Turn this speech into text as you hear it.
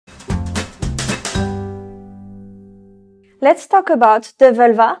Let's talk about the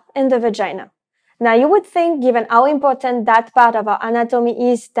vulva and the vagina. Now, you would think, given how important that part of our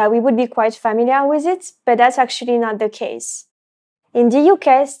anatomy is, that we would be quite familiar with it, but that's actually not the case. In the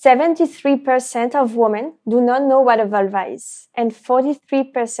UK, 73% of women do not know what a vulva is, and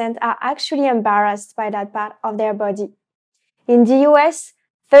 43% are actually embarrassed by that part of their body. In the US,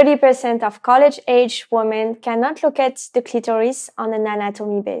 30% of college-age women cannot look at the clitoris on an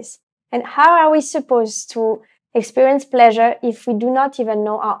anatomy base. And how are we supposed to experience pleasure if we do not even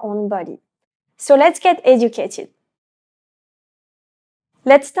know our own body? So let's get educated.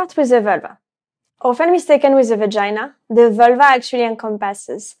 Let's start with the vulva. Often mistaken with the vagina, the vulva actually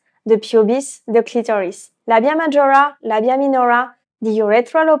encompasses the pubis, the clitoris, labia majora, labia minora, the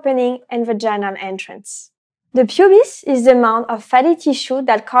urethral opening, and vaginal entrance. The pubis is the mound of fatty tissue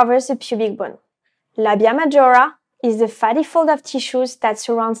that covers the pubic bone. Labia majora is the fatty fold of tissues that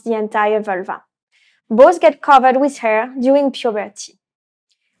surrounds the entire vulva. Both get covered with hair during puberty.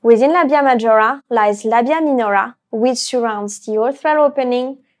 Within labia majora lies labia minora, which surrounds the urethral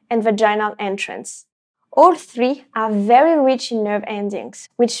opening and vaginal entrance. All three are very rich in nerve endings,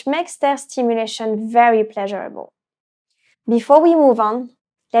 which makes their stimulation very pleasurable. Before we move on,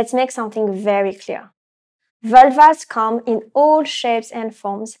 let's make something very clear. Vulvas come in all shapes and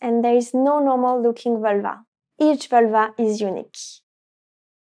forms, and there is no normal-looking vulva. Each vulva is unique.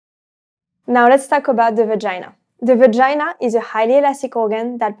 Now let's talk about the vagina. The vagina is a highly elastic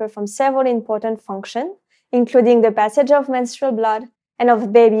organ that performs several important functions, including the passage of menstrual blood and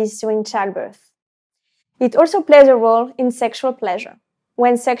of babies during childbirth. It also plays a role in sexual pleasure.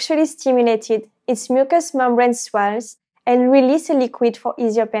 When sexually stimulated, its mucous membrane swells and releases a liquid for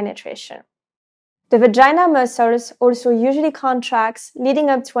easier penetration. The vagina muscles also usually contract, leading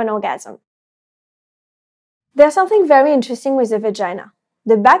up to an orgasm. There's something very interesting with the vagina.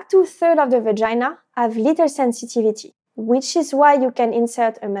 The back two-thirds of the vagina have little sensitivity, which is why you can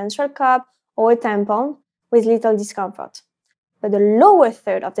insert a menstrual cup or a tampon with little discomfort. But the lower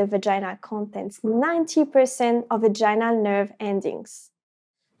third of the vagina contains 90% of vaginal nerve endings.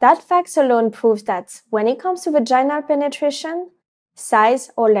 That fact alone proves that when it comes to vaginal penetration, size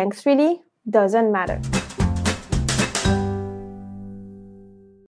or length really doesn't matter.